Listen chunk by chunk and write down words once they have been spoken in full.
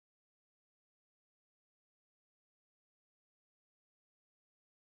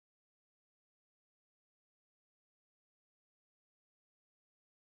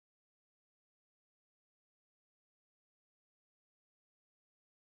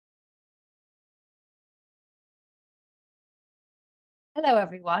Hello,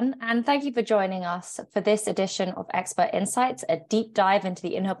 everyone, and thank you for joining us for this edition of Expert Insights, a deep dive into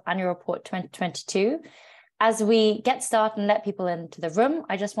the INHOPE Annual Report 2022. As we get started and let people into the room,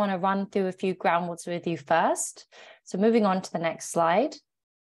 I just want to run through a few ground rules with you first. So moving on to the next slide.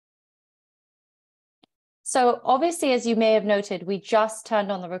 So obviously, as you may have noted, we just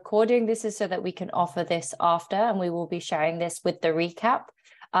turned on the recording. This is so that we can offer this after, and we will be sharing this with the recap.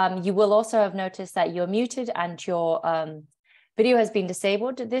 You will also have noticed that you're muted and your video has been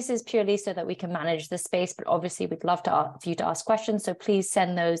disabled. This is purely so that we can manage the space, but obviously we'd love for you to ask questions. So please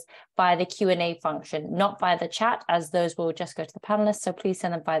send those via the Q&A function, not via the chat, as those will just go to the panelists. So please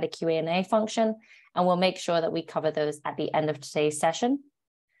send them via the Q&A function, and we'll make sure that we cover those at the end of today's session.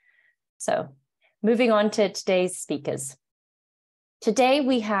 So moving on to today's speakers. Today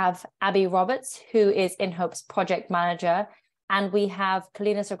we have Abby Roberts, who is INHOPE's project manager, and we have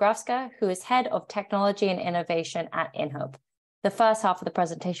Kalina Zagrawska, who is head of technology and innovation at INHOPE. The first half of the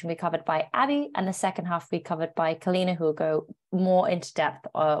presentation will be covered by Abby, and the second half will be covered by Kalina, who will go more into depth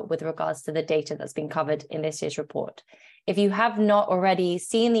with regards to the data that's been covered in this year's report. If you have not already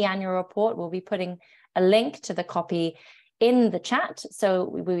seen the annual report, we'll be putting a link to the copy in the chat, so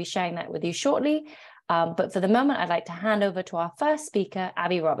we will be sharing that with you shortly. But for the moment, I'd like to hand over to our first speaker,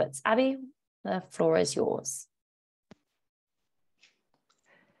 Abby Roberts. Abby, the floor is yours.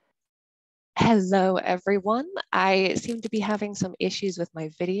 Hello, everyone. I seem to be having some issues with my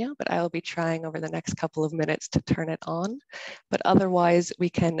video, but I will be trying over the next couple of minutes to turn it on. But otherwise, we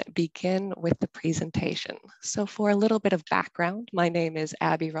can begin with the presentation. So for a little bit of background, my name is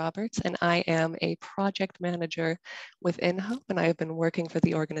Abby Roberts, and I am a project manager with INHOPE, and I have been working for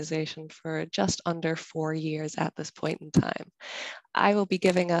the organization for just under 4 years at this point in time. I will be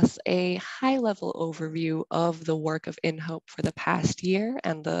giving us a high-level overview of the work of INHOPE for the past year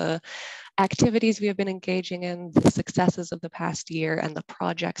and the activities we have been engaging in, the successes of the past year, and the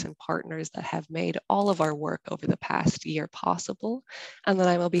projects and partners that have made all of our work over the past year possible. And then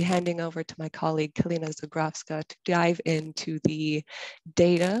I will be handing over to my colleague, Kalina Zagrawska, to dive into the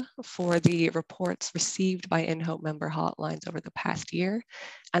data for the reports received by INHOPE member hotlines over the past year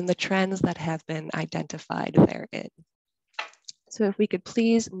and the trends that have been identified therein. So if we could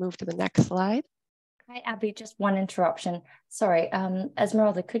please move to the next slide. Hi, Abby, just one interruption. Sorry,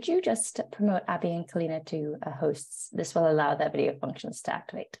 Esmeralda, could you just promote Abby and Kalina to hosts? This will allow their video functions to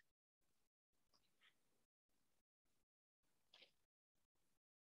activate.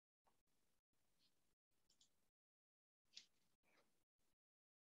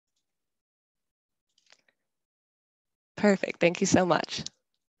 Perfect, thank you so much.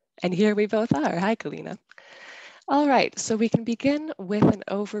 And here we both are. Hi, Kalina. All right, so we can begin with an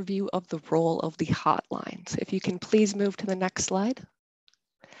overview of the role of the hotlines. If you can please move to the next slide.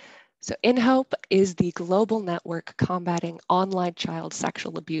 So INHOPE is the global network combating online child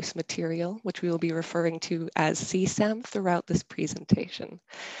sexual abuse material, which we will be referring to as CSAM throughout this presentation.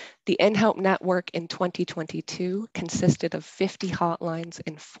 The INHOPE network in 2022 consisted of 50 hotlines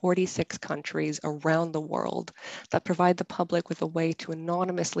in 46 countries around the world that provide the public with a way to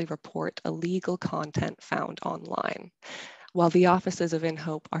anonymously report illegal content found online. While the offices of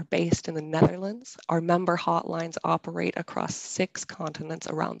INHOPE are based in the Netherlands, our member hotlines operate across 6 continents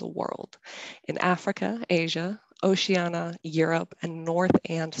around the world: in Africa, Asia, Oceania, Europe, and North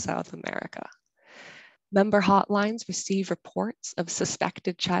and South America. Member hotlines receive reports of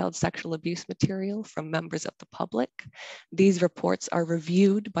suspected child sexual abuse material from members of the public. These reports are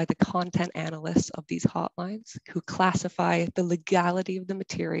reviewed by the content analysts of these hotlines, who classify the legality of the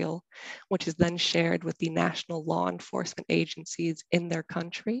material, which is then shared with the national law enforcement agencies in their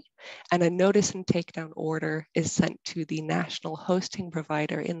country. And a notice and takedown order is sent to the national hosting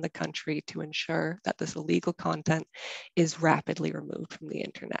provider in the country to ensure that this illegal content is rapidly removed from the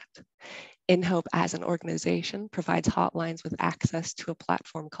internet. INHOPE as an organization provides hotlines with access to a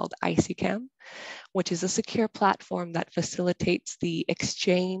platform called ICCAM, which is a secure platform that facilitates the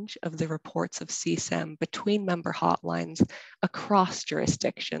exchange of the reports of CSAM between member hotlines across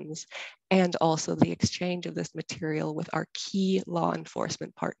jurisdictions, and also the exchange of this material with our key law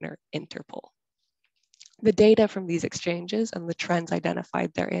enforcement partner, Interpol. The data from these exchanges and the trends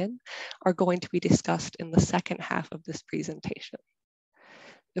identified therein are going to be discussed in the second half of this presentation.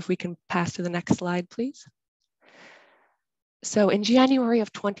 If we can pass to the next slide, please. So in January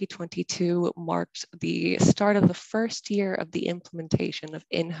of 2022 marked the start of the first year of the implementation of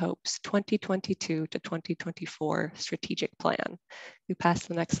INHOPE's 2022 to 2024 strategic plan. We pass to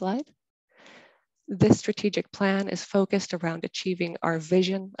the next slide. This strategic plan is focused around achieving our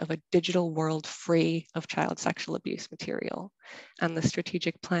vision of a digital world free of child sexual abuse material. And the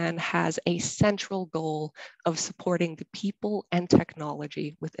strategic plan has a central goal of supporting the people and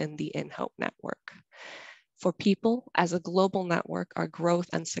technology within the INHOPE network. For people, as a global network, our growth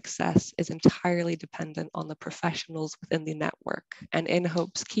and success is entirely dependent on the professionals within the network. And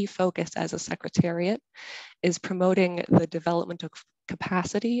INHOPE's key focus as a secretariat is promoting the development of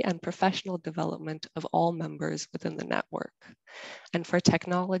capacity and professional development of all members within the network. And for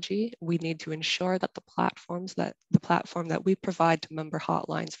technology, we need to ensure that the platform that we provide to member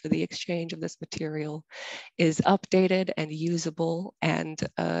hotlines for the exchange of this material is updated and usable and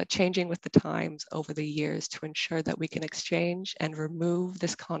changing with the times over the years to ensure that we can exchange and remove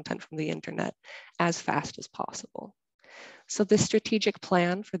this content from the internet as fast as possible. So this strategic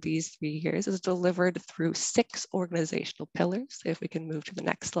plan for these 3 years is delivered through 6 organizational pillars. If we can move to the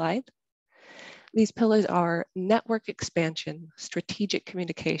next slide. These pillars are network expansion, strategic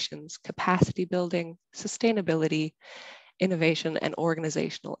communications, capacity building, sustainability, innovation, and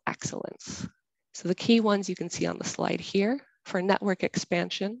organizational excellence. So the key ones you can see on the slide here. For network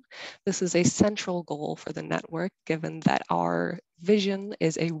expansion, this is a central goal for the network, given that our vision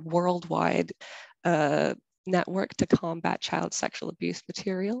is a worldwide network to combat child sexual abuse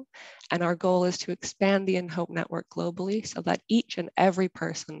material. And our goal is to expand the INHOPE network globally so that each and every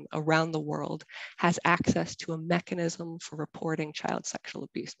person around the world has access to a mechanism for reporting child sexual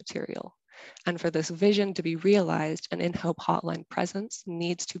abuse material. And for this vision to be realized, an INHOPE hotline presence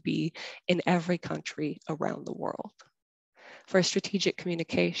needs to be in every country around the world. For strategic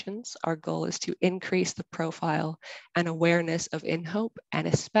communications, our goal is to increase the profile and awareness of INHOPE and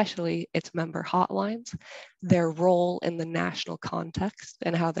especially its member hotlines, their role in the national context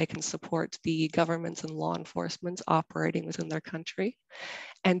and how they can support the governments and law enforcement operating within their country,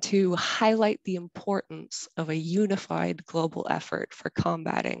 and to highlight the importance of a unified global effort for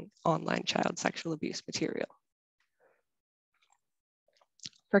combating online child sexual abuse material.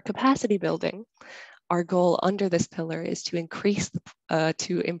 For capacity building, our goal under this pillar is to improve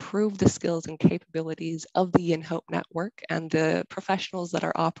the skills and capabilities of the INHOPE network and the professionals that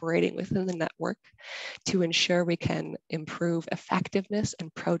are operating within the network to ensure we can improve effectiveness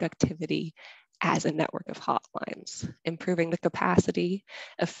and productivity as a network of hotlines. Improving the capacity,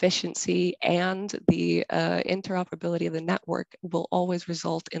 efficiency, and the interoperability of the network will always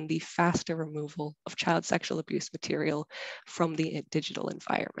result in the faster removal of child sexual abuse material from the digital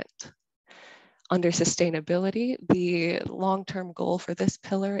environment. Under sustainability, the long-term goal for this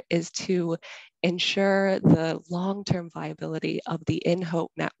pillar is to ensure the long-term viability of the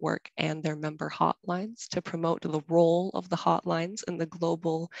INHOPE network and their member hotlines, to promote the role of the hotlines in the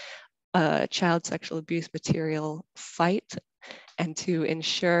global child sexual abuse material fight, and to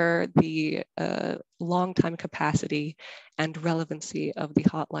ensure the long-time capacity and relevancy of the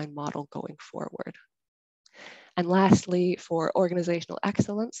hotline model going forward. And lastly, for organizational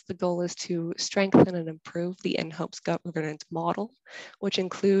excellence, the goal is to strengthen and improve the INHOPE's governance model, which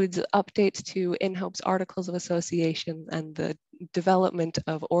includes updates to INHOPE's articles of association and the development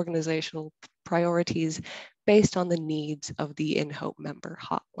of organizational priorities based on the needs of the INHOPE member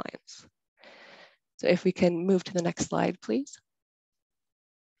hotlines. So if we can move to the next slide, please.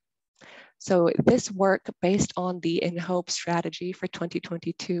 So this work based on the INHOPE strategy for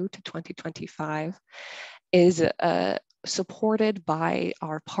 2022 to 2025 is supported by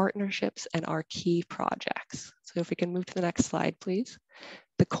our partnerships and our key projects. So if we can move to the next slide, please.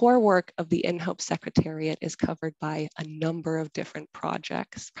 The core work of the INHOPE Secretariat is covered by a number of different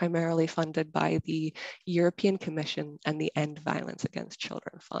projects, primarily funded by the European Commission and the End Violence Against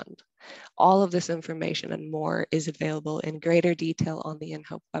Children Fund. All of this information and more is available in greater detail on the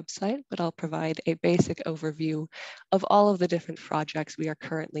INHOPE website, but I'll provide a basic overview of all of the different projects we are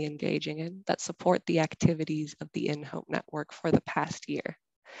currently engaging in that support the activities of the INHOPE network for the past year.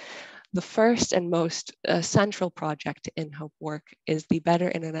 The first and most central project to INHOPE work is the Better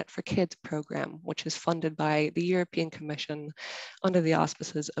Internet for Kids program, which is funded by the European Commission under the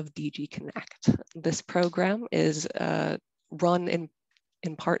auspices of DG Connect. This program is run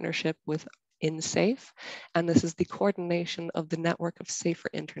in partnership with InSafe, and this is the coordination of the network of safer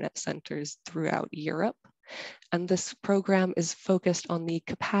internet centers throughout Europe. And this program is focused on the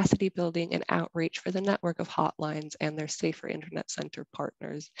capacity building and outreach for the network of hotlines and their safer internet center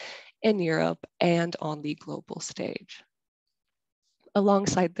partners in Europe and on the global stage.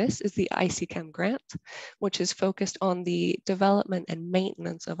 Alongside this is the ICCAM grant, which is focused on the development and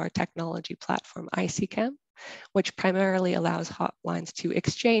maintenance of our technology platform ICCAM, which primarily allows hotlines to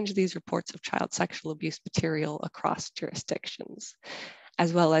exchange these reports of child sexual abuse material across jurisdictions.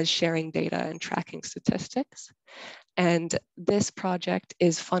 as well as sharing data and tracking statistics. And this project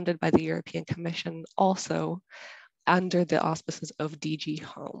is funded by the European Commission, also under the auspices of DG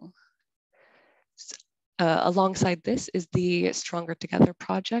Home. Alongside this is the Stronger Together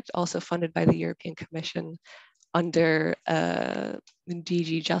project, also funded by the European Commission under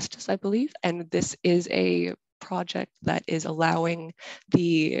DG Justice, I believe. And this is a project that is allowing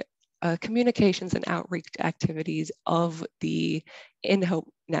the communications and outreach activities of the INHOPE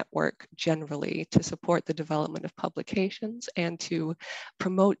network generally to support the development of publications and to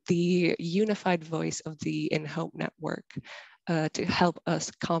promote the unified voice of the INHOPE network to help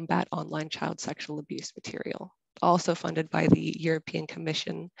us combat online child sexual abuse material. Also funded by the European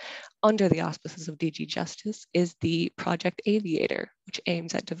Commission under the auspices of DG Justice is the Project Aviator, which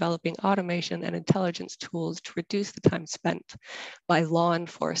aims at developing automation and intelligence tools to reduce the time spent by law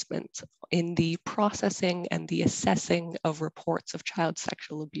enforcement in the processing and the assessing of reports of child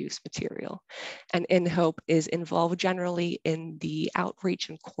sexual abuse material. And INHOPE is involved generally in the outreach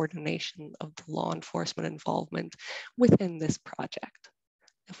and coordination of the law enforcement involvement within this project.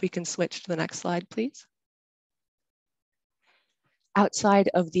 If we can switch to the next slide, please. Outside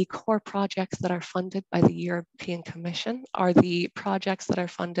of the core projects that are funded by the European Commission are the projects that are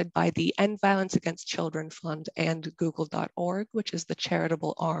funded by the End Violence Against Children Fund and Google.org, which is the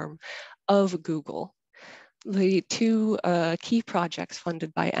charitable arm of Google. The two key projects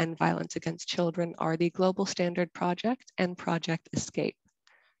funded by End Violence Against Children are the Global Standard Project and Project Escape.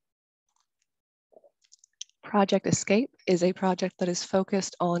 Project Escape is a project that is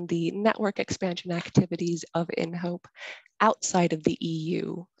focused on the network expansion activities of INHOPE outside of the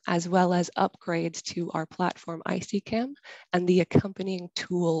EU, as well as upgrades to our platform ICCAM and the accompanying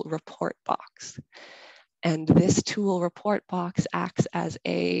tool report box. And this tool report box acts as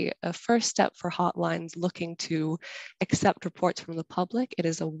a first step for hotlines looking to accept reports from the public. It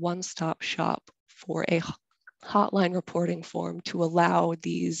is a one-stop shop for a hotline reporting form to allow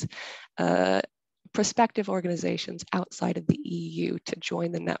these prospective organizations outside of the EU to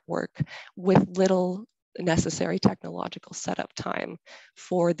join the network with little necessary technological setup time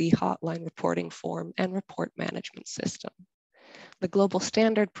for the hotline reporting form and report management system. The Global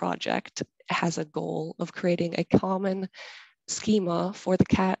Standard Project has a goal of creating a common schema for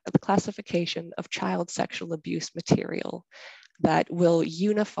the classification of child sexual abuse material that will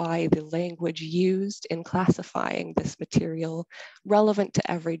unify the language used in classifying this material relevant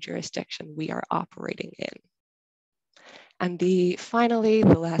to every jurisdiction we are operating in. And finally,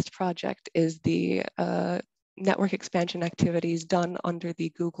 the last project is the network expansion activities done under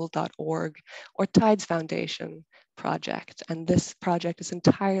the Google.org or Tides Foundation project. And this project is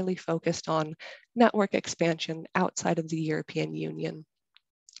entirely focused on network expansion outside of the European Union,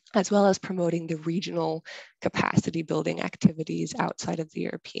 as well as promoting the regional capacity building activities outside of the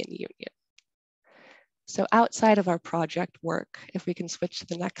European Union. So outside of our project work, if we can switch to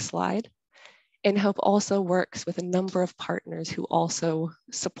the next slide, INHOPE also works with a number of partners who also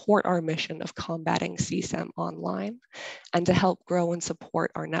support our mission of combating CSAM online and to help grow and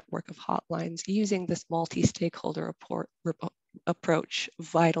support our network of hotlines using this multi-stakeholder approach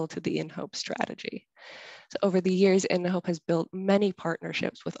vital to the INHOPE strategy. So over the years, INHOPE has built many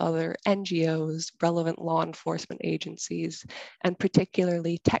partnerships with other NGOs, relevant law enforcement agencies, and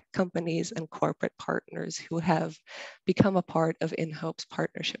particularly tech companies and corporate partners who have become a part of INHOPE's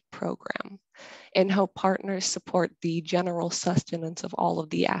partnership program. INHOPE partners support the general sustenance of all of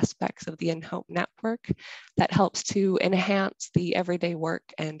the aspects of the INHOPE network that helps to enhance the everyday work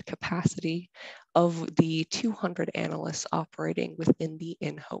and capacity of the 200 analysts operating within the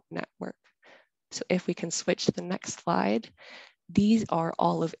INHOPE network. So if we can switch to the next slide, these are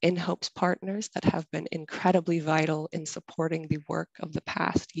all of INHOPE's partners that have been incredibly vital in supporting the work of the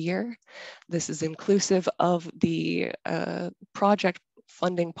past year. This is inclusive of the project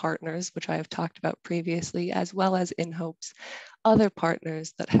funding partners, which I have talked about previously, as well as INHOPE's other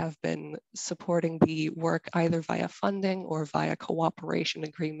partners that have been supporting the work either via funding or via cooperation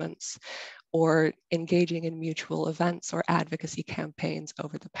agreements or engaging in mutual events or advocacy campaigns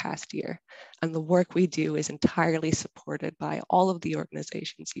over the past year. And the work we do is entirely supported by all of the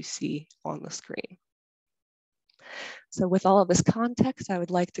organizations you see on the screen. So with all of this context, I would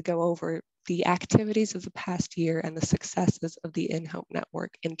like to go over the activities of the past year and the successes of the INHOPE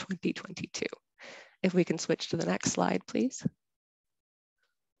network in 2022. If we can switch to the next slide, please.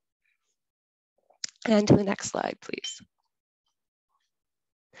 And to the next slide, please.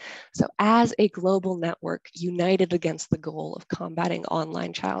 So as a global network united against the goal of combating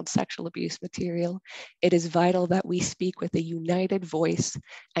online child sexual abuse material, it is vital that we speak with a united voice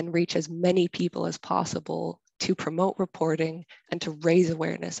and reach as many people as possible to promote reporting and to raise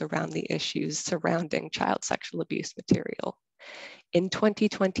awareness around the issues surrounding child sexual abuse material. In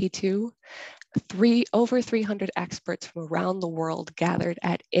 2022, over 300 experts from around the world gathered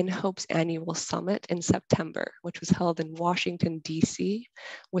at INHOPE's annual summit in September, which was held in Washington, D.C.,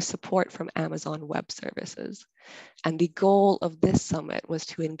 with support from Amazon Web Services. And the goal of this summit was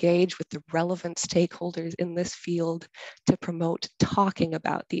to engage with the relevant stakeholders in this field to promote talking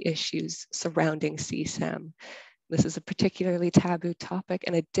about the issues surrounding CSAM. This is a particularly taboo topic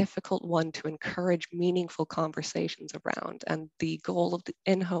and a difficult one to encourage meaningful conversations around. And the goal of the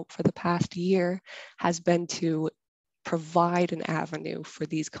INHOPE for the past year has been to provide an avenue for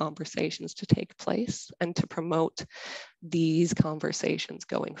these conversations to take place and to promote these conversations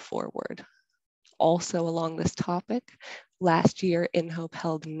going forward. Also along this topic, last year, INHOPE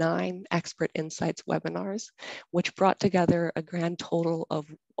held 9 Expert Insights webinars, which brought together a grand total of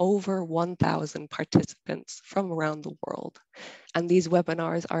over 1,000 participants from around the world. And these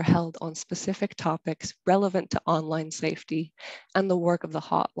webinars are held on specific topics relevant to online safety and the work of the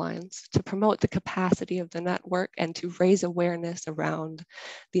hotlines to promote the capacity of the network and to raise awareness around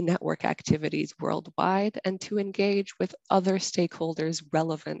the network activities worldwide and to engage with other stakeholders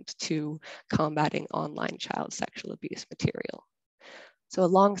relevant to combating online child sexual abuse material. So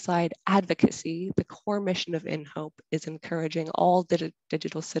alongside advocacy, the core mission of INHOPE is encouraging all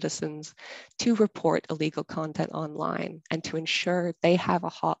digital citizens to report illegal content online and to ensure they have a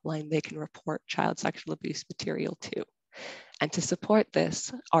hotline they can report child sexual abuse material to. And to support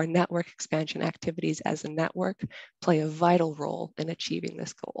this, our network expansion activities as a network play a vital role in achieving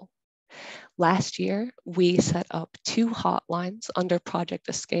this goal. Last year, we set up 2 hotlines under Project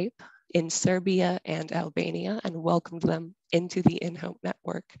Escape in Serbia and Albania and welcomed them into the INHOPE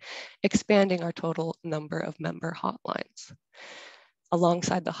network, expanding our total number of member hotlines.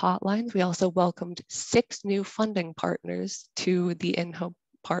 Alongside the hotlines, we also welcomed 6 new funding partners to the INHOPE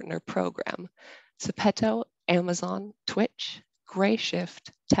Partner Program: Zepeto, Amazon, Twitch,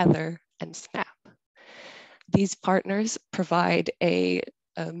 Grayshift, Tether, and Snap. These partners provide a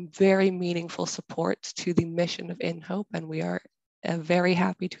very meaningful support to the mission of INHOPE, and we are very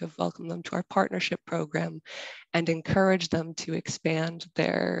happy to have welcomed them to our partnership program and encourage them to expand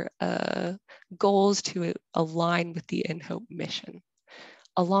their goals to align with the INHOPE mission.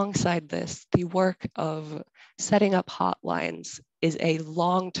 Alongside this, the work of setting up hotlines is a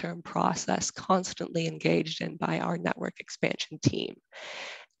long-term process constantly engaged in by our network expansion team.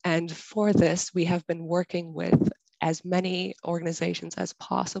 And for this, we have been working with as many organizations as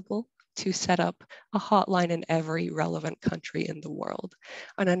possible to set up a hotline in every relevant country in the world.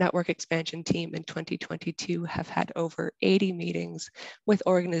 And our network expansion team in 2022 have had over 80 meetings with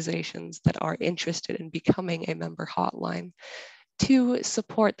organizations that are interested in becoming a member hotline to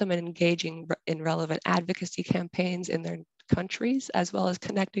support them in engaging in relevant advocacy campaigns in their countries, as well as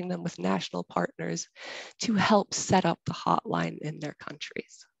connecting them with national partners to help set up the hotline in their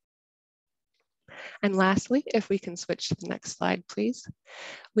countries. And lastly, if we can switch to the next slide, please.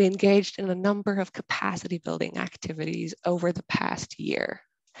 We engaged in a number of capacity building activities over the past year.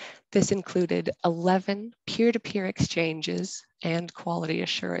 This included 11 peer-to-peer exchanges and quality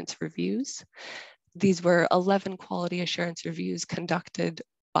assurance reviews. These were 11 quality assurance reviews conducted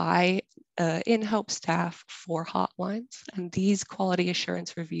by INHOPE staff for hotlines. And these quality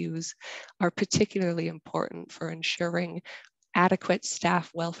assurance reviews are particularly important for ensuring adequate staff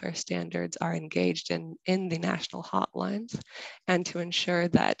welfare standards are engaged in the national hotlines and to ensure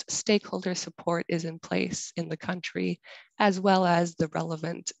that stakeholder support is in place in the country, as well as the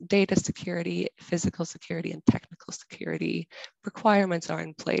relevant data security, physical security, and technical security requirements are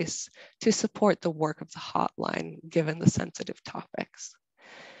in place to support the work of the hotline, given the sensitive topics.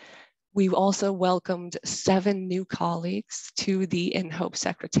 We've also welcomed 7 new colleagues to the INHOPE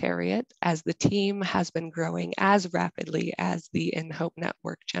Secretariat as the team has been growing as rapidly as the INHOPE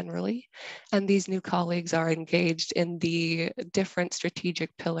network generally. And these new colleagues are engaged in the different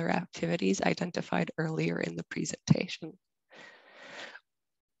strategic pillar activities identified earlier in the presentation.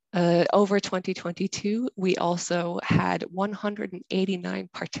 Over 2022, we also had 189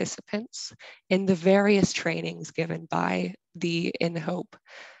 participants in the various trainings given by the INHOPE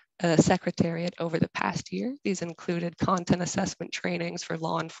Secretariat over the past year. These included content assessment trainings for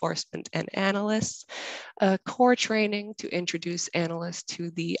law enforcement and analysts, core training to introduce analysts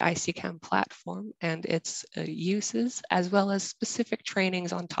to the ICCAM platform and its uses, as well as specific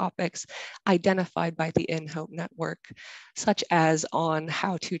trainings on topics identified by the INHOPE network, such as on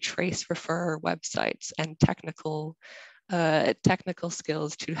how to trace referrer websites and technical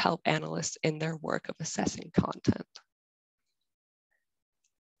skills to help analysts in their work of assessing content.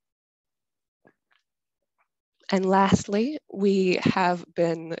 And lastly, we have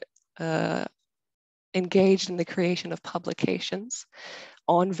been engaged in the creation of publications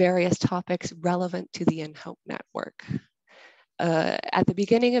on various topics relevant to the INHOPE network. At the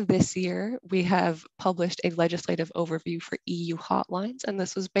beginning of this year, we have published a legislative overview for EU hotlines, and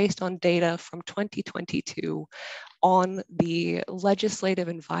this was based on data from 2022 on the legislative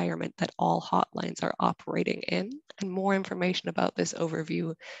environment that all hotlines are operating in. And more information about this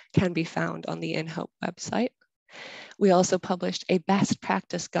overview can be found on the INHOPE website. We also published a best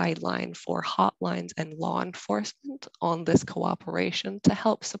practice guideline for hotlines and law enforcement on this cooperation to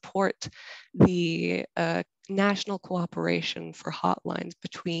help support the national cooperation for hotlines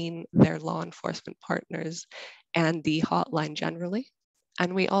between their law enforcement partners and the hotline generally.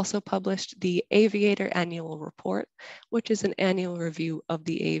 And we also published the Aviator Annual Report, which is an annual review of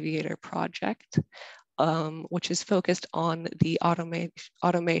the Aviator project, which is focused on the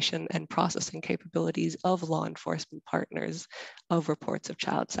automation and processing capabilities of law enforcement partners of reports of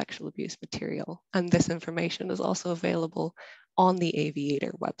child sexual abuse material. And this information is also available on the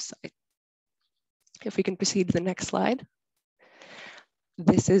Aviator website. If we can proceed to the next slide.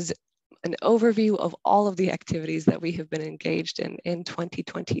 This is an overview of all of the activities that we have been engaged in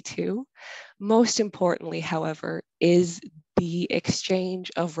 2022. Most importantly, however, is the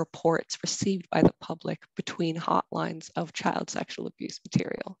exchange of reports received by the public between hotlines of child sexual abuse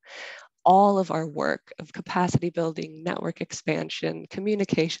material. All of our work of capacity building, network expansion,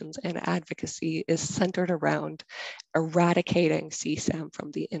 communications, and advocacy is centered around eradicating CSAM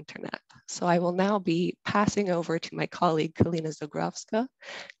from the internet. So I will now be passing over to my colleague, Kalina Zografska,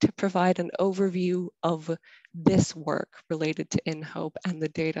 to provide an overview of this work related to INHOPE and the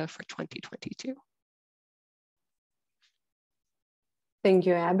data for 2022. Thank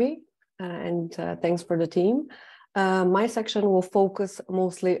you, Abby, and thanks for the team. My section will focus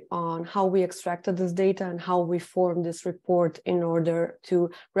mostly on how we extracted this data and how we formed this report in order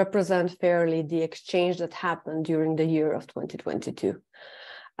to represent fairly the exchange that happened during the year of 2022.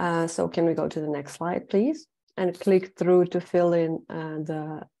 So can we go to the next slide, please? And click through to fill in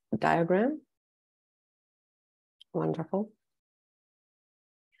the diagram. Wonderful.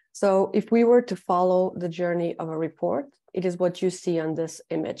 So if we were to follow the journey of a report, it is what you see on this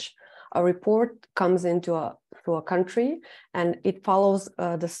image. A report comes into a country and it follows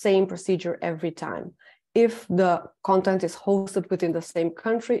the same procedure every time. If the content is hosted within the same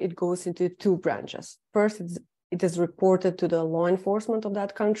country, it goes into two branches. First, it is reported to the law enforcement of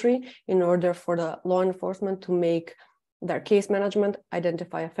that country in order for the law enforcement to make their case management,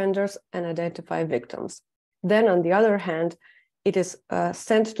 identify offenders, and identify victims. Then on the other hand, it is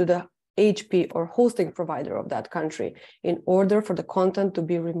sent to the HP or hosting provider of that country in order for the content to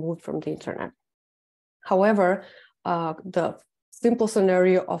be removed from the internet. However, the simple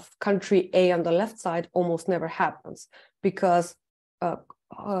scenario of country A on the left side almost never happens because the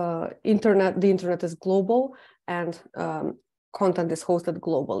internet is global and content is hosted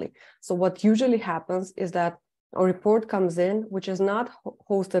globally. So what usually happens is that a report comes in which is not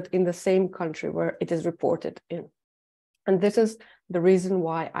hosted in the same country where it is reported in. And this is the reason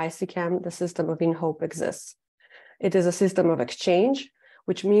why ICCAM, the system of INHOPE, exists. It is a system of exchange,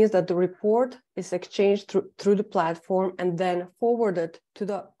 which means that the report is exchanged through the platform and then forwarded to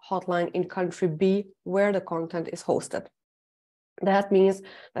the hotline in country B, where the content is hosted. That means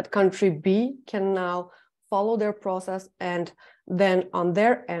that country B can now follow their process and then on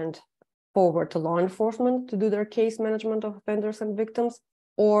their end forward to law enforcement to do their case management of offenders and victims,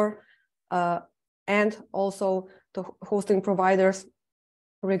 or and also to hosting providers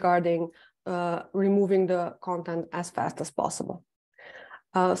regarding removing the content as fast as possible.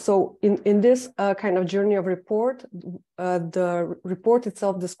 So in this kind of journey of report, the report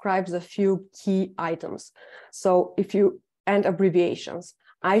itself describes a few key items. So and abbreviations.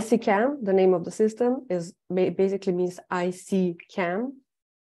 ICCAM, the name of the system, basically means ICCAM,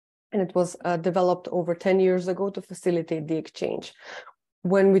 and it was developed over 10 years ago to facilitate the exchange.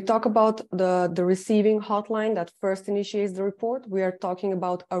 When we talk about the receiving hotline that first initiates the report, we are talking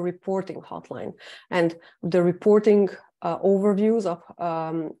about a reporting hotline. And the reporting overviews of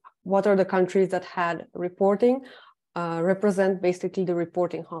what are the countries that had reporting represent basically the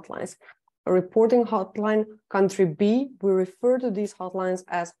reporting hotlines. A reporting hotline, country B, we refer to these hotlines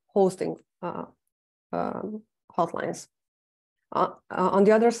as hosting hotlines. On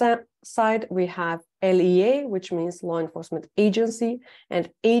the other side, we have LEA, which means law enforcement agency, and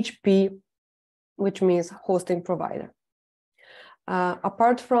HP, which means hosting provider.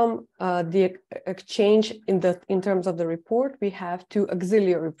 Apart from the exchange in terms of the report, we have two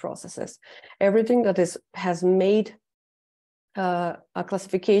auxiliary processes. Everything that has made a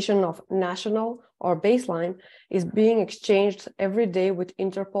classification of national or baseline is being exchanged every day with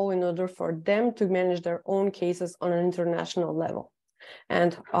Interpol in order for them to manage their own cases on an international level.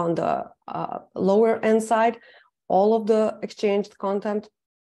 And on the lower end side, all of the exchanged content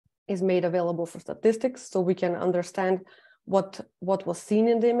is made available for statistics, so we can understand what was seen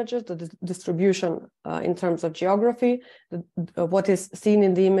in the images, the distribution in terms of geography, what is seen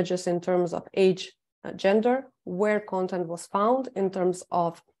in the images in terms of age, gender, where content was found in terms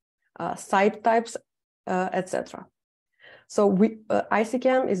of site types, etc. So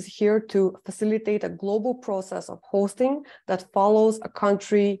ICCAM is here to facilitate a global process of hosting that follows a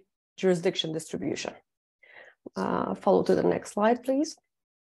country jurisdiction distribution. Follow to the next slide, please.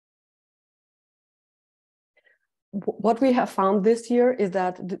 What we have found this year is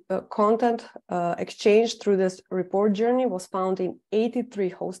that the content exchanged through this report journey was found in 83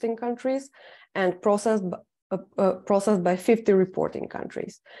 hosting countries and processed by 50 reporting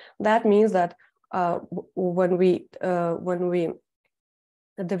countries. That means that when we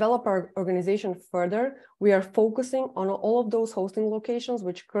develop our organization further, we are focusing on all of those hosting locations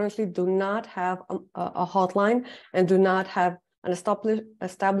which currently do not have a hotline and do not have an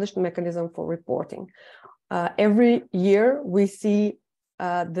established mechanism for reporting. Every year, we see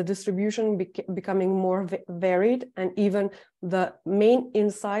the distribution becoming more varied, and even the main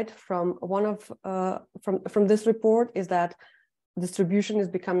insight from from this report is that distribution is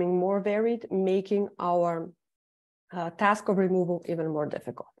becoming more varied, making our task of removal even more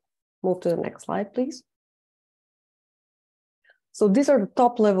difficult. Move to the next slide, please. So these are the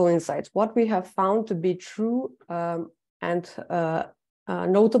top level insights, what we have found to be true and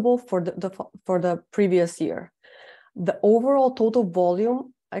notable for the previous year. The overall total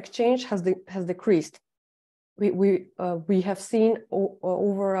volume exchange has decreased. We have seen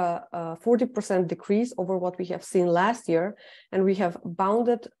over a 40% decrease over what we have seen last year, and we have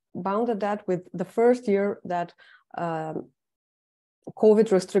bounded that with the first year that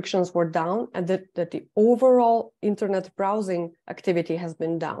COVID restrictions were down, and that the overall internet browsing activity has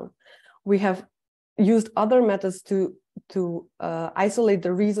been down. We have used other methods to isolate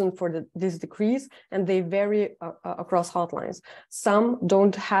the reason for this decrease, and they vary across hotlines. Some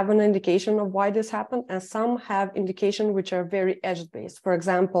don't have an indication of why this happened, and some have indication which are very edge-based. For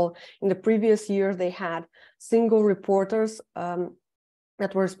example, in the previous year, they had single reporters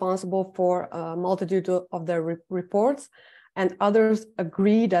that were responsible for a multitude of their reports, and others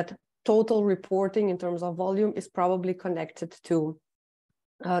agree that total reporting in terms of volume is probably connected to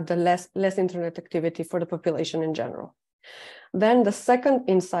the less internet activity for the population in general. Then the second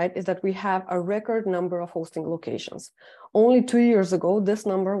insight is that we have a record number of hosting locations. Only 2 years ago, this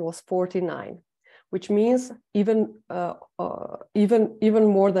number was 49, which means even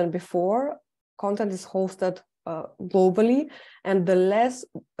more than before, content is hosted globally, and the less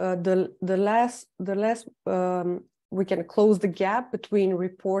we can close the gap between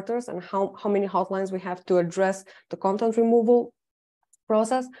reporters and how many hotlines we have to address the content removal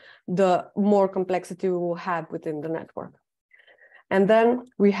process, the more complexity we will have within the network. And then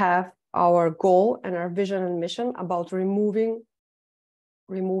we have our goal and our vision and mission about removing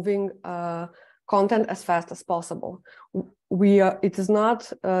content as fast as possible. It is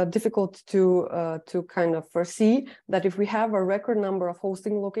not difficult to kind of foresee that if we have a record number of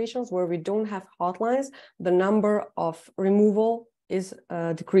hosting locations where we don't have hotlines, the number of removal is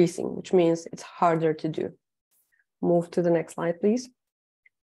decreasing, which means it's harder to do. Move to the next slide, please.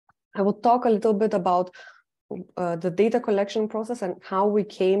 I will talk a little bit about the data collection process and how we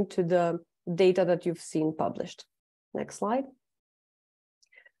came to the data that you've seen published. Next slide.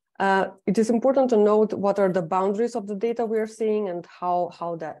 It is important to note what are the boundaries of the data we are seeing and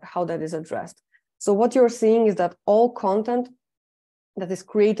how that is addressed. So what you're seeing is that all content that is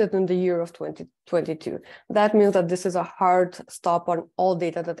created in the year of 2022. That means that this is a hard stop on all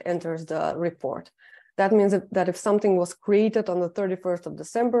data that enters the report. That means that if something was created on the 31st of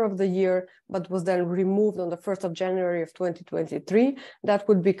December of the year, but was then removed on the 1st of January of 2023, that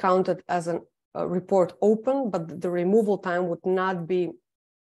would be counted as a report open, but the removal time would not be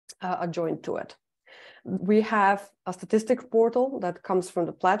adjoined to it. We have a statistics portal that comes from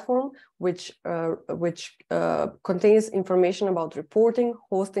the platform, which contains information about reporting,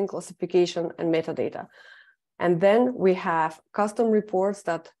 hosting, classification, and metadata. And then we have custom reports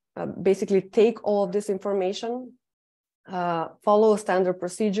that basically take all of this information, follow a standard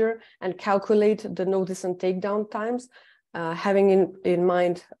procedure, and calculate the notice and takedown times, having in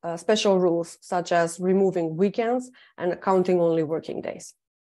mind special rules such as removing weekends and counting only working days.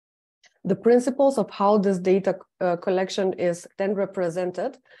 The principles of how this data collection is then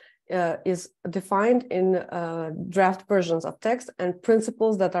represented is defined in draft versions of text and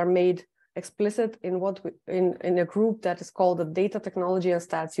principles that are made explicit in in a group that is called the Data Technology and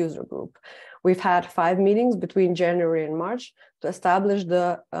Stats User Group. We've had 5 meetings between January and March to establish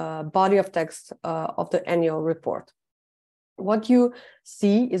the body of text of the annual report. What you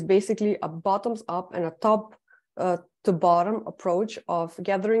see is basically a bottoms up and a top to bottom approach of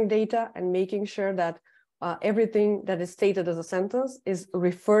gathering data and making sure that everything that is stated as a sentence is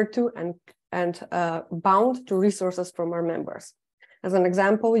referred to and bound to resources from our members. As an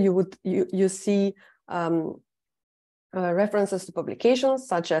example, you see references to publications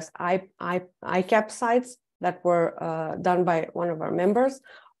such as ICAP sites that were done by one of our members,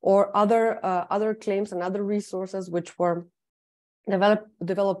 or other claims and other resources which were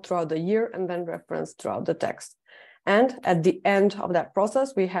developed throughout the year and then referenced throughout the text. And at the end of that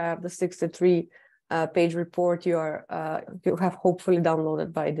process, we have the 63 page report you have hopefully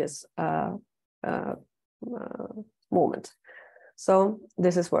downloaded by this moment. So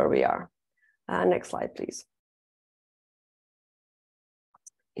this is where we are. Next slide, please.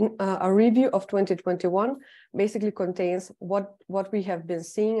 A review of 2021 basically contains what we have been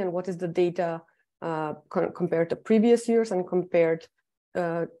seeing and what is the data compared to previous years and compared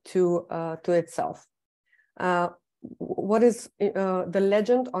to itself. What is the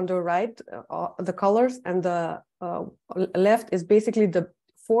legend on the right, the colors, and the left is basically the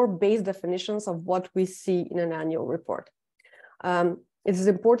 4 base definitions of what we see in an annual report. It is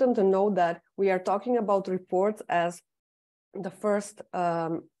important to know that we are talking about reports as the first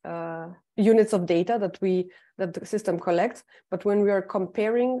units of data that the system collects, but when we are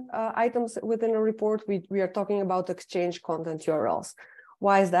comparing items within a report, we are talking about exchange content URLs.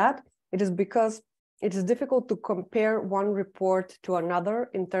 Why is that? It is because it is difficult to compare one report to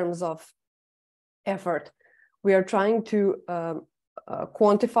another in terms of effort. We are trying to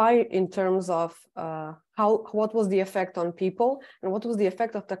quantify in terms of what was the effect on people and what was the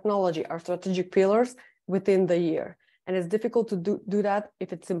effect of technology, our strategic pillars, within the year. And it's difficult to do that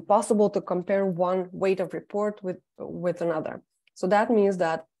if it's impossible to compare one weight of report with another. So that means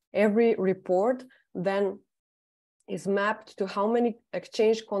that every report then is mapped to how many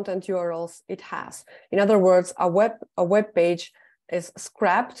exchange content URLs it has. In other words, a web page is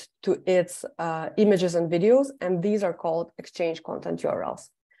scrapped to its images and videos, and these are called exchange content URLs.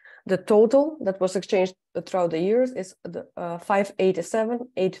 The total that was exchanged throughout the years is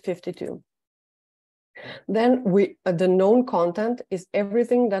 587,852. Then the known content is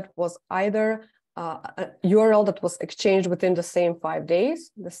everything that was either a URL that was exchanged within the same 5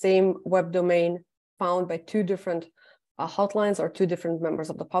 days, the same web domain found by 2 different hotlines or 2 different members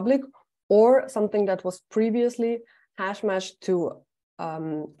of the public, or something that was previously hash matched to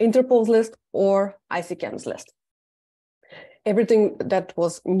Interpol's list or ICCAM's list. Everything that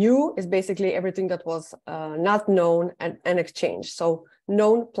was new is basically everything that was not known and exchanged. So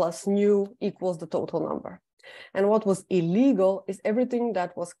known plus new equals the total number. And what was illegal is everything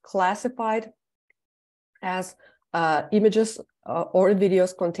that was classified as images or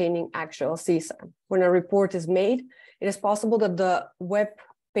videos containing actual CSAM. When a report is made, it is possible that the web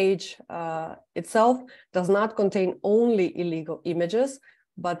page itself does not contain only illegal images,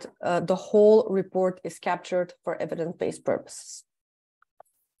 but the whole report is captured for evidence-based purposes.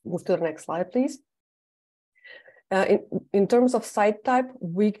 Move to the next slide, please. In terms of site type,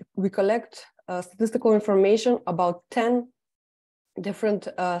 we collect statistical information about 10 different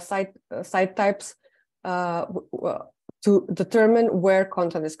site types to determine where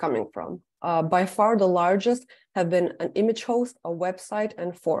content is coming from. By far, the largest have been an image host, a website,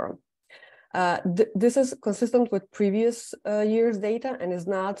 and forum. This is consistent with previous year's data and is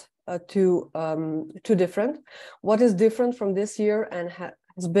not too different. What is different from this year and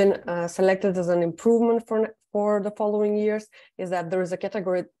has been selected as an improvement for the following years is that there is a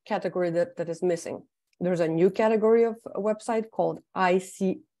category that is missing. There's a new category of a website called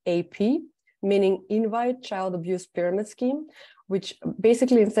ICAP, meaning Invite Child Abuse Pyramid Scheme, which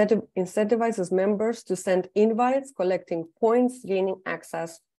basically incentivizes members to send invites, collecting points, gaining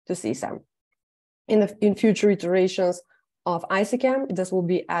access to CSAM. In future iterations of ICCAM, this will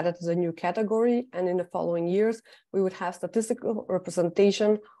be added as a new category, and in the following years, we would have statistical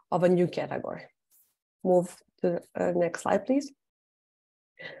representation of a new category. Move to the next slide, please.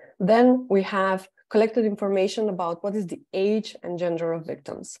 Then we have collected information about what is the age and gender of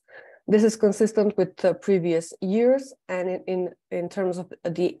victims. This is consistent with the previous years, and in terms of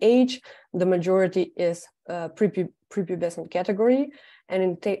the age, the majority is prepubescent category, and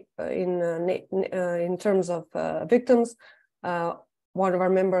in terms of victims, one of our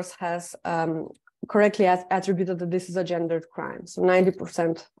members has correctly attributed that this is a gendered crime. So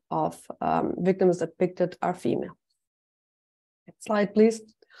 90% of victims depicted are female. Next slide, please.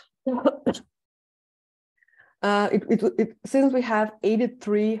 Since we have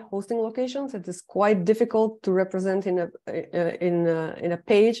 83 hosting locations, it is quite difficult to represent in a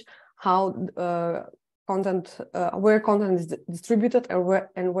page how content, where content is distributed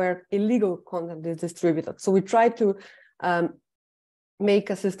and where illegal content is distributed. So we try to make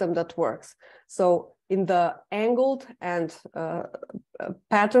a system that works. So in the angled and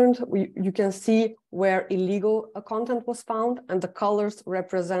patterned, you can see where illegal content was found, and the colors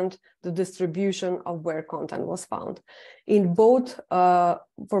represent the distribution of where content was found. In both,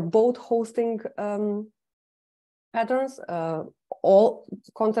 for both hosting patterns, all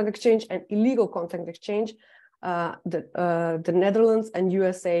content exchange and illegal content exchange, the Netherlands and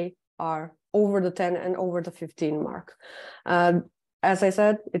USA are over the 10 and over the 15 mark. As I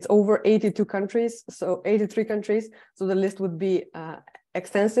said, it's over 82 countries, so 83 countries, so the list would be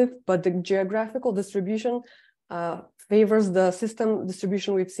extensive, but the geographical distribution favors the system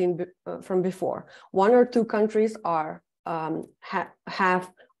distribution we've seen from before. 1 or 2 countries are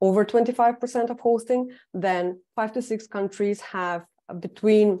have over 25% of hosting, then 5 to 6 countries have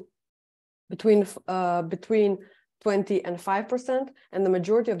between 20 and 5%, and the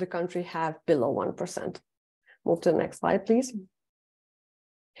majority of the country have below 1%. Move to the next slide, please.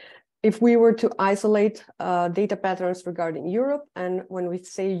 If we were to isolate data patterns regarding Europe, and when we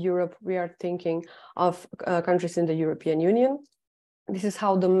say Europe, we are thinking of countries in the European Union. This is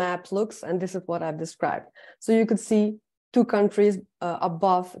how the map looks, and this is what I've described. So you could see 2 countries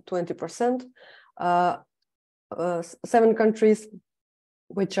above 20%, 7 countries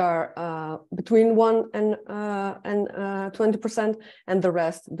which are between 1 and 20%, and the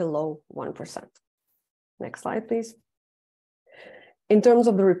rest below 1%. Next slide, please. In terms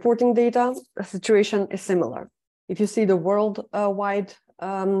of the reporting data, the situation is similar. If you see the worldwide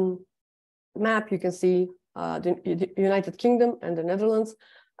map, you can see the United Kingdom and the Netherlands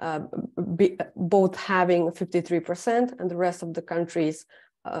both having 53%, and the rest of the countries,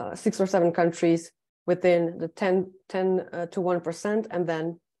 6 or 7 countries within the 10 to 1%, and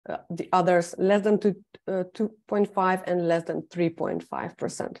then the others less than 2.5 and less than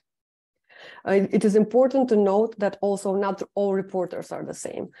 3.5%. It is important to note that also not all reporters are the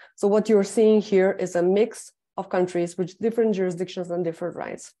same. So what you're seeing here is a mix of countries with different jurisdictions and different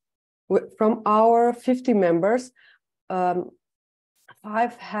rights. From our 50 members, 5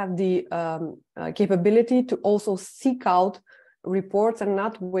 have the capability to also seek out reports and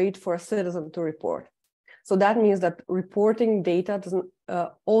not wait for a citizen to report. So that means that reporting data doesn't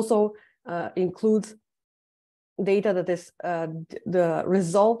also includes data that is the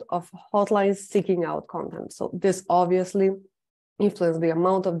result of hotlines seeking out content. So this obviously influences the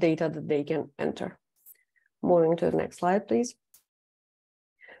amount of data that they can enter. Moving to the next slide, please.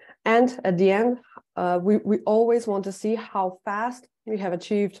 And at the end, we always want to see how fast we have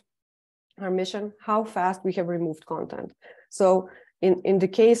achieved our mission, how fast we have removed content. So in the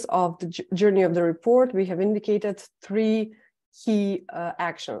case of the journey of the report, we have indicated 3 key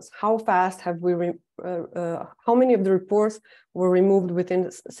actions. How fast have we, how many of the reports were removed within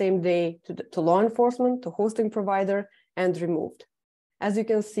the same day to law enforcement, to hosting provider, and removed? As you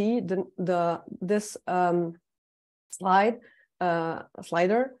can see, this slider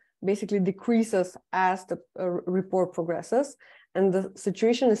basically decreases as the report progresses, and the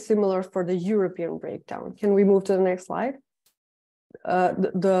situation is similar for the European breakdown. Can we move to the next slide?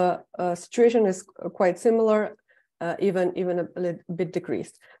 The situation is quite similar, even a little bit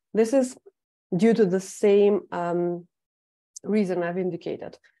decreased. This is due to the same reason I've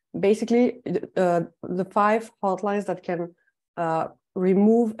indicated. Basically, the 5 hotlines that can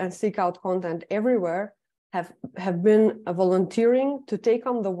remove and seek out content everywhere have been volunteering to take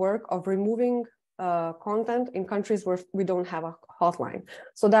on the work of removing content in countries where we don't have a hotline.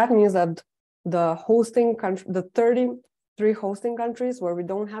 So that means that the hosting country, the 33 hosting countries where we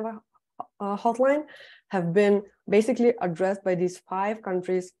don't have a hotline have been basically addressed by these 5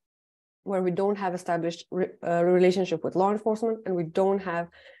 countries where we don't have established relationship with law enforcement, and we don't have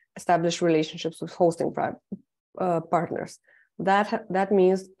established relationships with hosting partners. That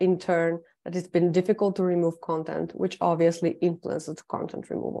means in turn that it's been difficult to remove content, which obviously influences the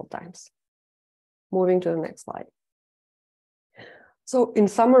content removal times. Moving to the next slide. So in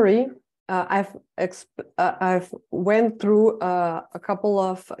summary, I've went through a couple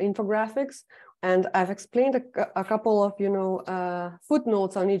of infographics, and I've explained a couple of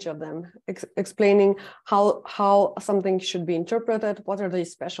footnotes on each of them, explaining how something should be interpreted, what are the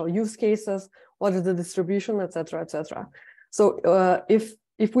special use cases, what is the distribution, etc., etc. So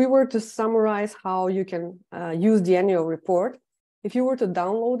if we were to summarize how you can use the annual report, If you were to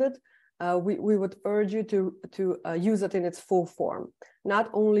download it, we would urge you to use it in its full form. Not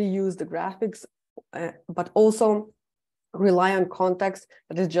only use the graphics, but also rely on context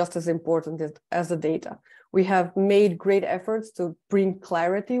that is just as important as the data. We have made great efforts to bring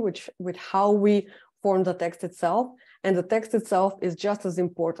clarity with how we form the text itself, and the text itself is just as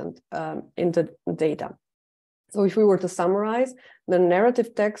important in the data. So if we were to summarize, the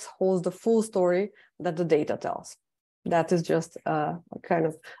narrative text holds the full story that the data tells. That is just kind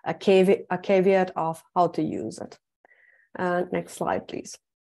of a caveat of how to use it. Next slide, please.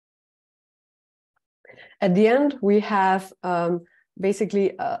 At the end, we have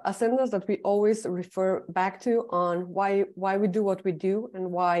basically a sentence that we always refer back to on why we do what we do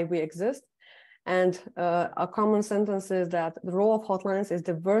and why we exist. And a common sentence is that the role of hotlines is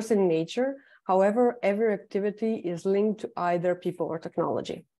diverse in nature. However, every activity is linked to either people or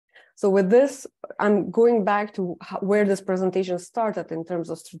technology. So with this, I'm going back to where this presentation started in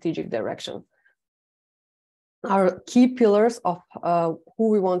terms of strategic direction. Our key pillars of who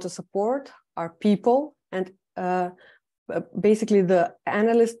we want to support are people and basically the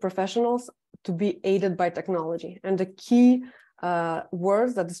analyst professionals to be aided by technology. And the key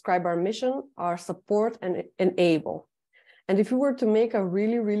words that describe our mission are support and enable. And if you were to make a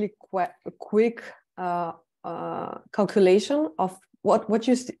really quick calculation of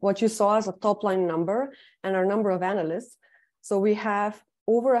what you saw as a top line number and our number of analysts, so we have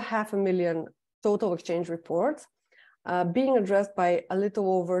over 500,000 total exchange reports being addressed by a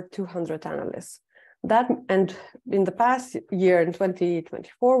little over 200 analysts. And in the past year, in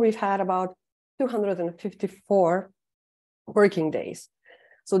 2024, we've had about 254 working days.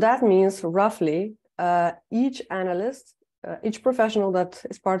 So that means roughly each analyst, each professional that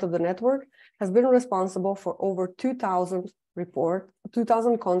is part of the network has been responsible for over 2,000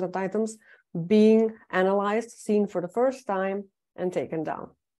 content items being analyzed, seen for the first time, and taken down.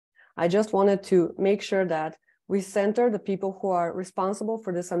 I just wanted to make sure that we center the people who are responsible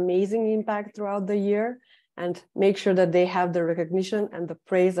for this amazing impact throughout the year and make sure that they have the recognition and the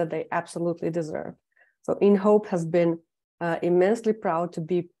praise that they absolutely deserve. So INHOPE has been immensely proud to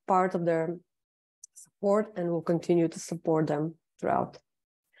be part of their support and will continue to support them throughout.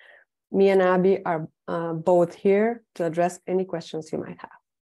 Me and Abby are both here to address any questions you might have.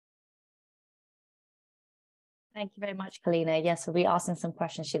 Thank you very much, Kalina. Yes, we'll be asking some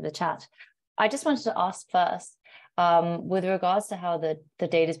questions to the chat. I just wanted to ask first, with regards to how the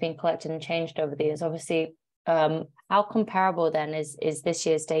data is being collected and changed over the years, obviously, how comparable then is this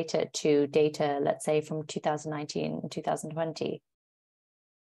year's data to data, let's say, from 2019 and 2020?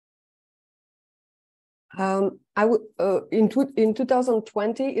 I would in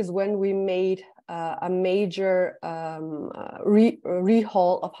 2020 is when we made a major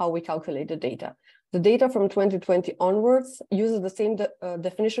rehaul of how we calculate the data. The data from 2020 onwards uses the same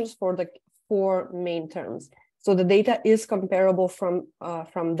definitions for the 4 main terms. So the data is comparable from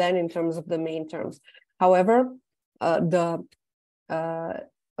then in terms of the main terms. However, the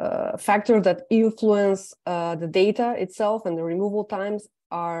factors that influence the data itself and the removal times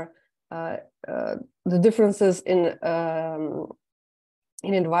are the differences in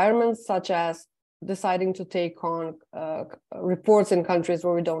environments, such as deciding to take on reports in countries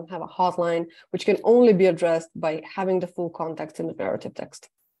where we don't have a hotline, which can only be addressed by having the full context in the narrative text.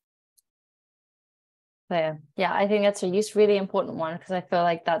 Yeah, I think that's a really important one, because I feel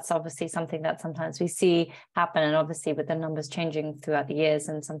like that's obviously something that sometimes we see happen, and obviously with the numbers changing throughout the years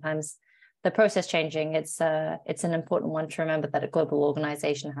and sometimes the process changing, it's an important one to remember that a global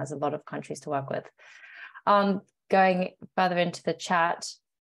organization has a lot of countries to work with. Going further into the chat,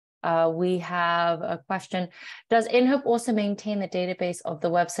 we have a question. Does INHOPE also maintain the database of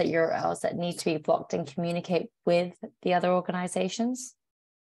the website URLs that need to be blocked and communicate with the other organizations?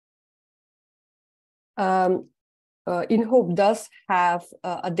 INHOPE does have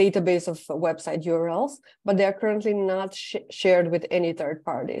a database of website URLs, but they are currently not shared with any third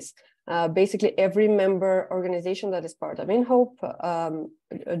parties. Basically, every member organization that is part of INHOPE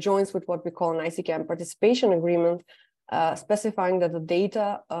joins with what we call an ICCAM participation agreement, specifying that the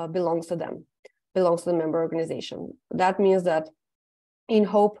data belongs to them, belongs to the member organization. That means that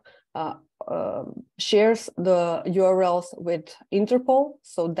INHOPE shares the URLs with Interpol,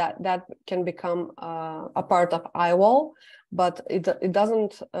 so that can become a part of IWAL, but it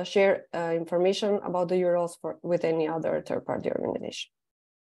doesn't share information about the URLs with any other third-party organization.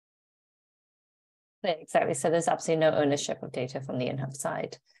 Exactly. So there's absolutely no ownership of data from the INHOPE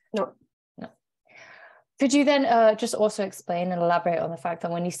side. No. Could you then just also explain and elaborate on the fact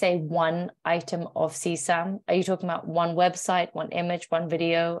that when you say one item of CSAM, are you talking about one website, one image, one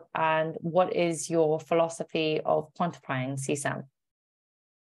video? And what is your philosophy of quantifying CSAM?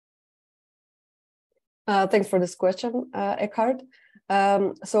 Thanks for this question, Eckhart.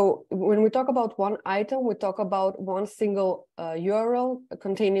 So when we talk about one item, we talk about one single URL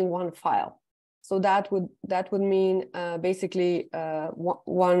containing one file. So that would mean basically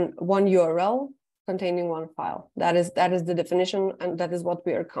one URL containing one file. That is the definition, and that is what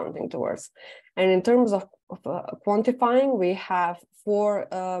we are counting towards. And in terms of quantifying, we have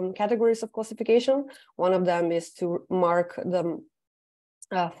 4 categories of classification. One of them is to mark the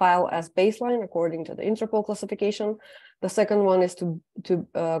file as baseline according to the Interpol classification. The second one is to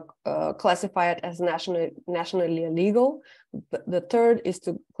classify it as nationally illegal. The third is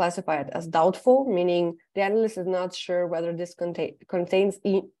to classify it as doubtful, meaning the analyst is not sure whether this contains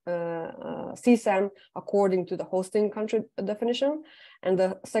CSAM according to the hosting country definition. And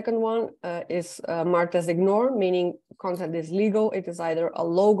the second one is marked as ignore, meaning content is legal. It is either a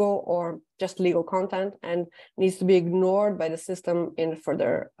logo or just legal content and needs to be ignored by the system in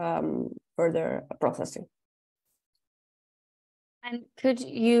further processing. And could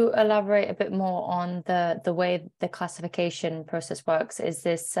you elaborate a bit more on the way the classification process works? Is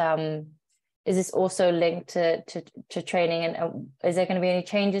this also linked to training, and is there going to be any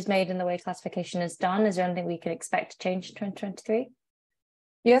changes made in the way classification is done? Is there anything we can expect to change in 2023?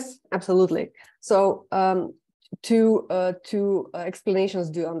 Yes, absolutely. So two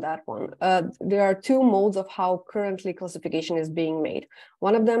explanations due on that one. There are 2 modes of how currently classification is being made.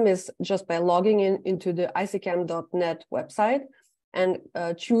 One of them is just by logging into the icam.net website and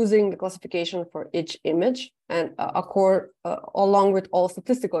choosing the classification for each image and along with all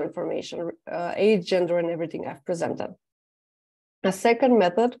statistical information, age, gender, and everything I've presented. A second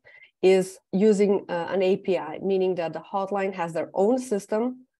method is using an API, meaning that the hotline has their own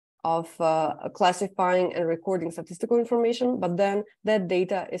system of classifying and recording statistical information, but then that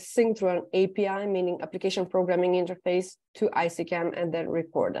data is synced through an API, meaning application programming interface, to ICAM and then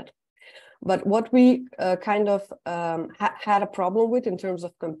recorded. But what we kind of had a problem with in terms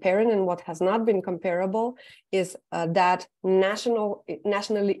of comparing and what has not been comparable is that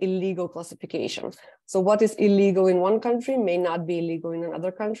nationally illegal classification. So what is illegal in one country may not be illegal in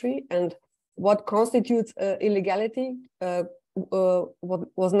another country, and what constitutes illegality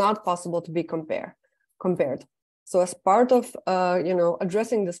was not possible to be compared. So as part of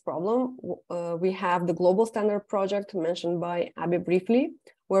addressing this problem, we have the global standard project mentioned by Abby briefly,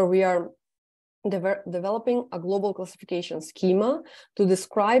 where we are developing a global classification schema to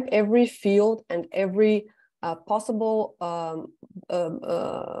describe every field and every possible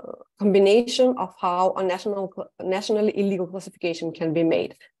combination of how a nationally illegal classification can be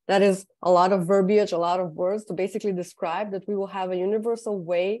made. That is a lot of verbiage, a lot of words to basically describe that we will have a universal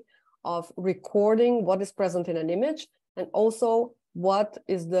way of recording what is present in an image, and also what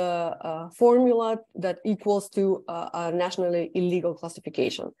is the formula that equals to a nationally illegal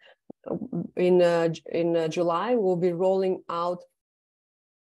classification. In July, we'll be rolling out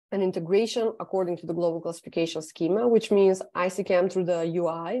an integration according to the global classification schema, which means ICAM through the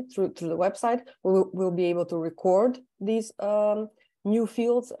UI, through the website, will be able to record these new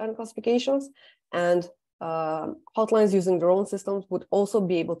fields and classifications, and hotlines using their own systems would also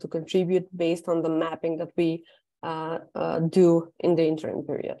be able to contribute based on the mapping that we do in the interim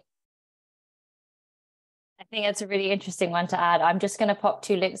period. I think it's a really interesting one to add. I'm just going to pop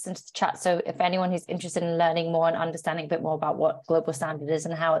 2 links into the chat. So if anyone who's interested in learning more and understanding a bit more about what global standard is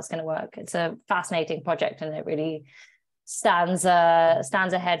and how it's going to work, it's a fascinating project, and it really stands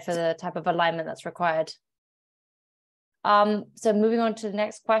ahead for the type of alignment that's required. So moving on to the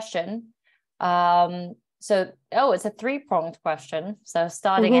next question. It's a 3-pronged question. So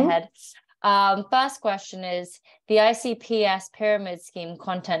starting ahead. First question is, the ICPS pyramid scheme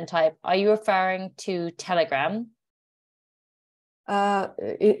content type, are you referring to Telegram?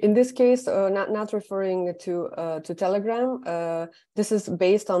 In this case, not referring to Telegram. This is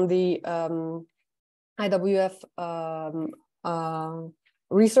based on the IWF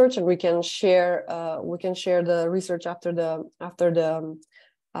research, and we can share the research after the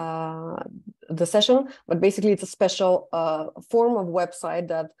session. But basically, it's a special form of website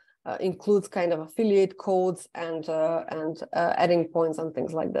that includes kind of affiliate codes and adding points and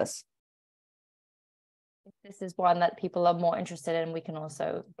things like this. If this is one that people are more interested in, we can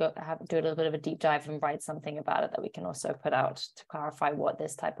also do a little bit of a deep dive and write something about it that we can also put out to clarify what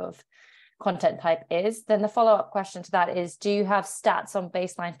this type of content type is. Then the follow-up question to that is, do you have stats on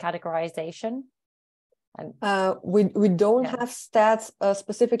baseline categorization? We don't have stats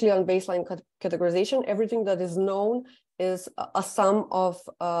specifically on baseline categorization. Everything that is known is a sum of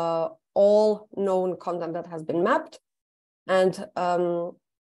all known content that has been mapped, and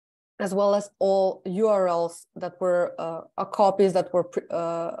as well as all URLs that were copies that were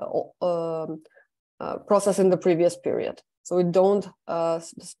processed in the previous period. So we don't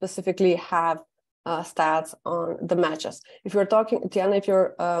specifically have stats on the matches. If you're talking, Tiana, if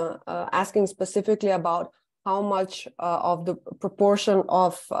you're asking specifically about how much of the proportion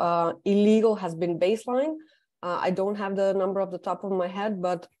of illegal has been baseline, I don't have the number off the top of my head,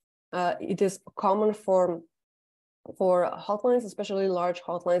 but it is common for hotlines, especially large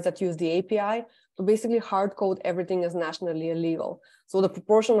hotlines that use the API, to basically hard code everything as nationally illegal. So the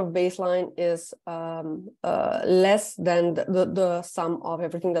proportion of baseline is less than the sum of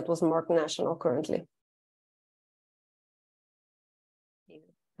everything that was marked national currently. Thank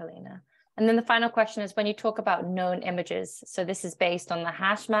you, Helena. And then the final question is, when you talk about known images, so this is based on the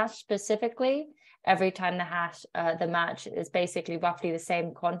hash match specifically. Every time the match is basically roughly the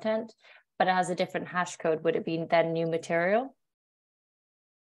same content, but it has a different hash code. Would it be then new material?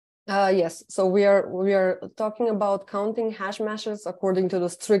 Yes. So we are talking about counting hash matches according to the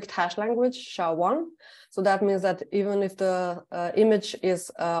strict hash language SHA-1. So that means that even if the image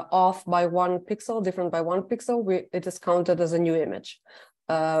is off by 1 pixel, different by 1 pixel, it is counted as a new image.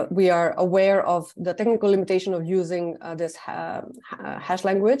 We are aware of the technical limitation of using this hash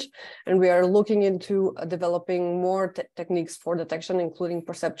language, and we are looking into developing more techniques for detection, including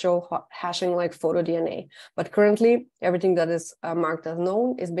perceptual hashing like photo DNA. But currently, everything that is marked as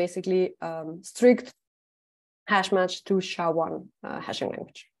known is basically strict hash match to SHA-1 hashing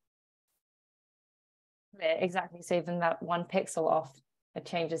language. Exactly. So even that 1 pixel off, it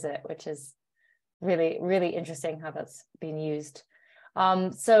changes it, which is really, really interesting how that's been used.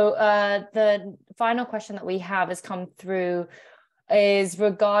 The final question that we have has come through is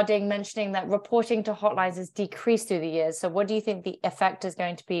regarding mentioning that reporting to hotlines has decreased through the years. So what do you think the effect is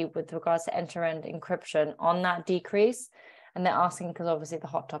going to be with regards to end-to-end encryption on that decrease? And they're asking because obviously the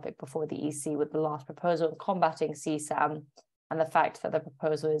hot topic before the EC with the last proposal combating CSAM and the fact that the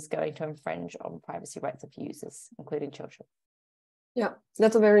proposal is going to infringe on privacy rights of users, including children. Yeah,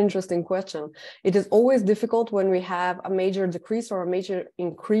 that's a very interesting question. It is always difficult when we have a major decrease or a major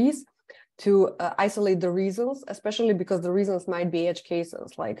increase to isolate the reasons, especially because the reasons might be edge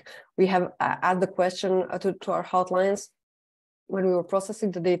cases. Like we have asked the question to our hotlines when we were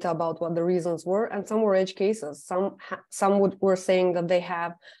processing the data about what the reasons were, and some were edge cases. Some were saying that they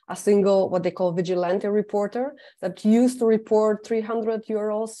have a single, what they call vigilante reporter that used to report 300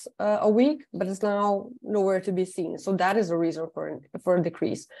 euros a week, but is now nowhere to be seen. So that is a reason for a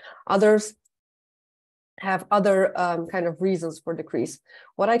decrease. Others have other kind of reasons for decrease.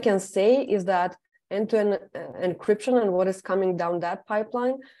 What I can say is that end-to-end encryption and what is coming down that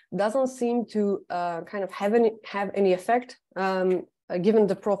pipeline doesn't seem to kind of have any effect given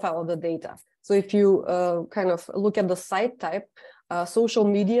the profile of the data. So if you kind of look at the site type, social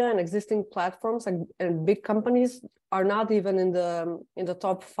media and existing platforms and big companies are not even in the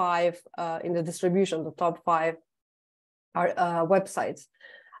top 5 in the distribution. The top 5 are websites.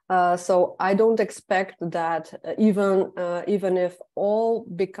 So I don't expect that even if all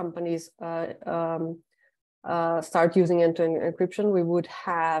big companies start using end-to-end encryption, we would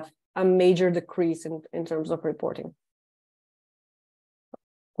have a major decrease in terms of reporting.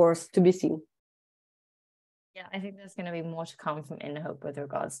 Of course, to be seen. Yeah, I think there's going to be more to come from INHOPE with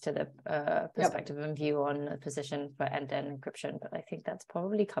regards to the perspective and view on the position for end-to-end encryption, but I think that's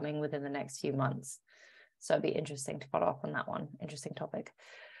probably coming within the next few months. So it'd be interesting to follow up on that one. Interesting topic.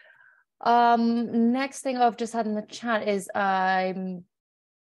 Next thing I've just had in the chat is can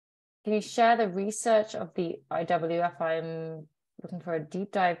you share the research of the IWF? I'm looking for a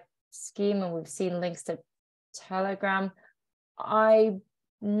deep dive scheme, and we've seen links to Telegram. I'm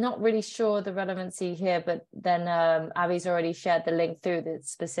not really sure the relevancy here, but then Abby's already shared the link through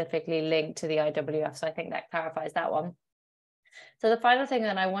that's specifically linked to the IWF, so I think that clarifies that one. So the final thing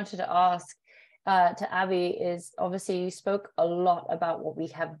that I wanted to ask to Abby is, obviously you spoke a lot about what we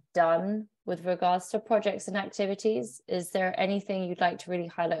have done with regards to projects and activities. Is there anything you'd like to really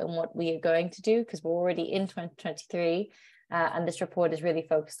highlight on what we are going to do? Because we're already in 2023 and this report is really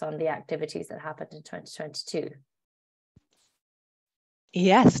focused on the activities that happened in 2022.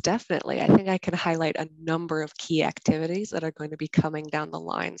 Yes, definitely. I think I can highlight a number of key activities that are going to be coming down the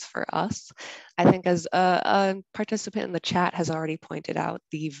lines for us. I think as a participant in the chat has already pointed out,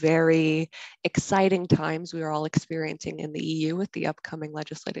 the very exciting times we are all experiencing in the EU with the upcoming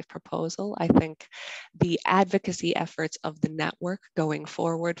legislative proposal. I think the advocacy efforts of the network going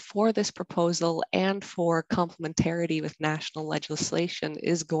forward for this proposal and for complementarity with national legislation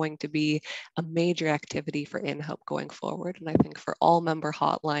is going to be a major activity for INHOPE going forward. And I think for all member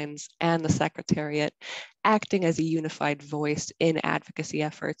hotlines and the Secretariat acting as a unified voice in advocacy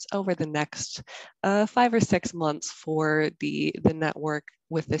efforts over the next 5 or 6 months for the network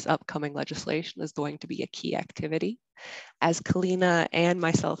with this upcoming legislation is going to be a key activity. As Kalina and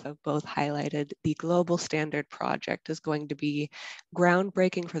myself have both highlighted, the Global Standard Project is going to be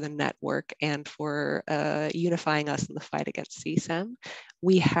groundbreaking for the network and for unifying us in the fight against CSAM.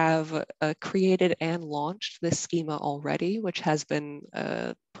 We have created and launched this schema already, which has been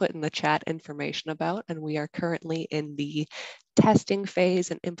put in the chat information about, and we are currently in the testing phase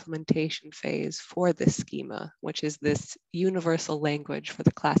and implementation phase for this schema, which is this universal language for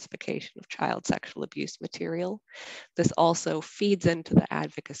the classification of child sexual abuse material. This also feeds into the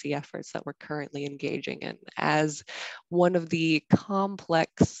advocacy efforts that we're currently engaging in, as one of the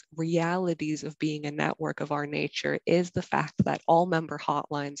complex realities of being a network of our nature is the fact that all member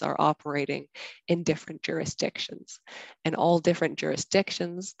hotlines are operating in different jurisdictions. In all different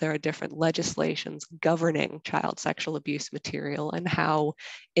jurisdictions, there are different legislations governing child sexual abuse material and how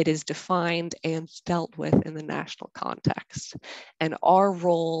it is defined and dealt with in the national context. And our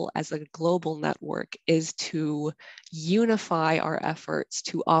role as a global network is to unify our efforts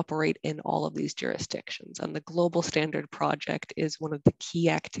to operate in all of these jurisdictions. And the Global Standard Project is one of the key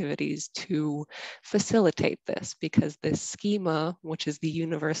activities to facilitate this, because this schema, which is the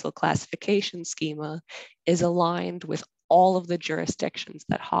universal classification schema, is aligned with all of the jurisdictions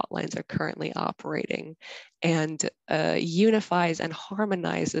that hotlines are currently operating, and unifies and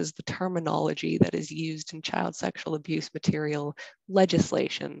harmonizes the terminology that is used in child sexual abuse material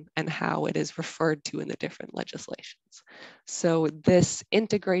legislation and how it is referred to in the different legislations. So this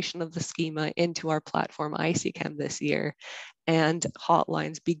integration of the schema into our platform ICCAM this year, and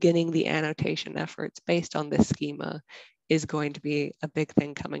hotlines beginning the annotation efforts based on this schema, is going to be a big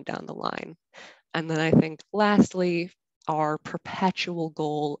thing coming down the line. And then I think lastly, our perpetual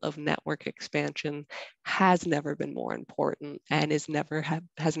goal of network expansion has never been more important and has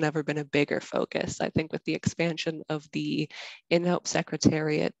never been a bigger focus. I think with the expansion of the INHOPE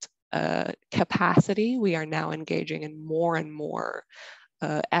Secretariat capacity, we are now engaging in more and more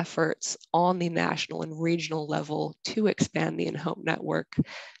efforts on the national and regional level to expand the INHOPE network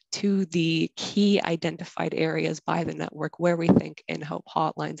to the key identified areas by the network where we think INHOPE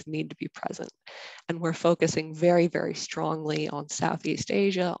hotlines need to be present. And we're focusing very, very strongly on Southeast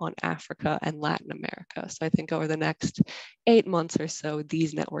Asia, on Africa, and Latin America. So I think over the next 8 months or so,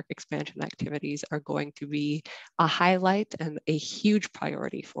 these network expansion activities are going to be a highlight and a huge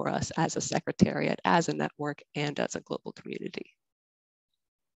priority for us as a secretariat, as a network, and as a global community.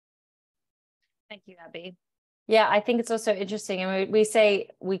 Thank you, Abby. Yeah, I think it's also interesting. And we say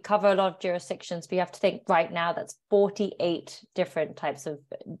we cover a lot of jurisdictions, but you have to think right now that's 48 different types of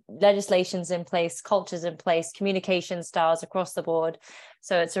legislations in place, cultures in place, communication styles across the board.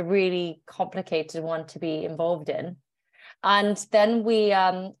 So it's a really complicated one to be involved in. And then we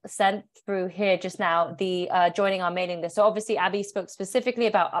sent through here just now the joining our mailing list. So obviously Abby spoke specifically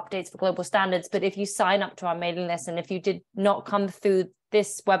about updates for global standards, but if you sign up to our mailing list, and if you did not come through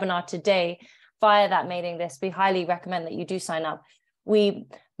this webinar today via that mailing list, we highly recommend that you do sign up. We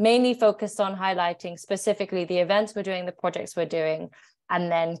mainly focus on highlighting specifically the events we're doing, the projects we're doing,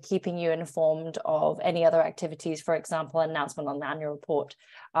 and then keeping you informed of any other activities, for example, announcement on the annual report.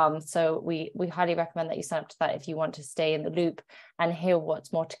 So we highly recommend that you sign up to that if you want to stay in the loop and hear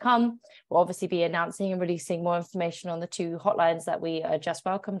what's more to come. We'll obviously be announcing and releasing more information on the 2 hotlines that we just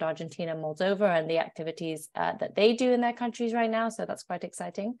welcomed, Argentina and Moldova, and the activities that they do in their countries right now. So that's quite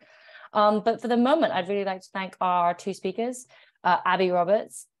exciting. But for the moment, I'd really like to thank our 2 speakers, Abby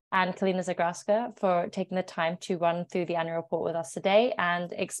Roberts and Kalina Zagrafska, for taking the time to run through the annual report with us today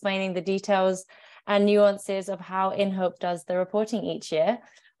and explaining the details and nuances of how INHOPE does the reporting each year.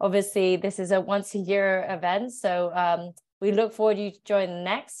 Obviously, this is a once-a-year event, so we look forward to you to join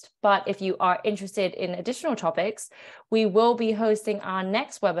next. But if you are interested in additional topics, we will be hosting our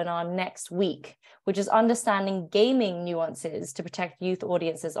next webinar next week, which is understanding gaming nuances to protect youth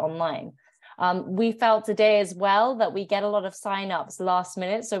audiences online. We felt today as well that we get a lot of sign-ups last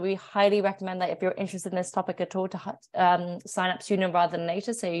minute, so we highly recommend that if you're interested in this topic at all, to sign up sooner rather than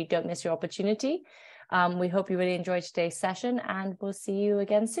later so you don't miss your opportunity. We hope you really enjoyed today's session, and we'll see you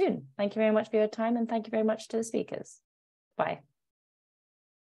again soon. Thank you very much for your time, and thank you very much to the speakers. Bye.